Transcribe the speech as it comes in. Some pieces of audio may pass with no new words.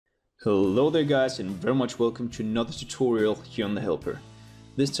Hello there guys, and very much welcome to another tutorial here on The Helper.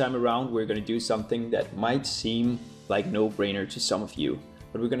 This time around we're going to do something that might seem like no-brainer to some of you,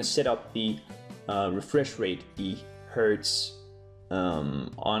 but we're going to set up the refresh rate, the hertz,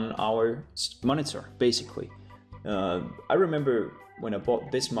 on our monitor basically. I remember when I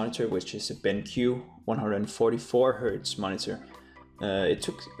bought this monitor, which is a BenQ 144 Hz monitor. It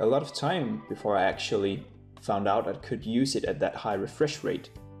took a lot of time before I actually found out I could use it at that high refresh rate,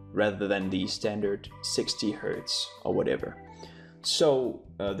 rather than the standard 60 Hz or whatever. So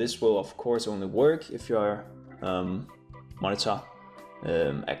this will of course only work if your monitor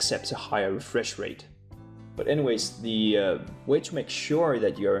accepts a higher refresh rate. But anyways, the way to make sure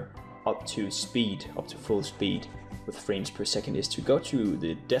that you're up to speed, up to full speed with frames per second, is to go to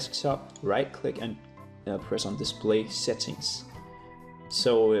the desktop, right click and press on display settings.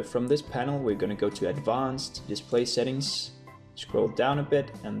 So from this panel we're going to go to advanced display settings, scroll down a bit,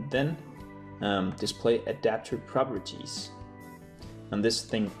 and then display adapter properties, and this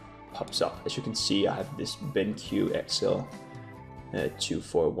thing pops up. As you can see, I have this BenQ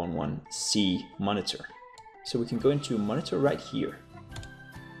XL2411C monitor, so we can go into monitor right here,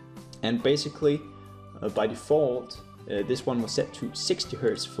 and basically by default this one was set to 60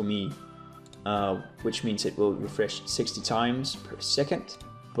 Hz for me, which means it will refresh 60 times per second,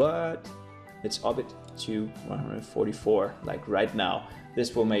 but let's up it to 144 like right now.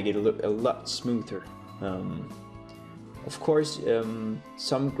 This will make it look a lot smoother. Of course,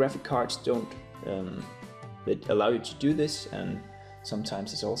 some graphic cards don't allow you to do this, and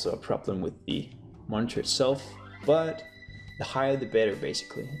sometimes it's also a problem with the monitor itself, but the higher the better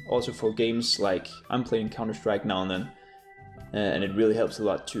basically. Also for games like I'm playing Counter-Strike now and then, and it really helps a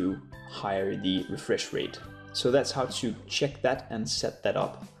lot to higher the refresh rate. So that's how to check that and set that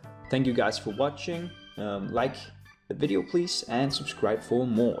up. Thank you guys for watching. Like the video please, and subscribe for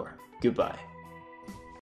more. Goodbye.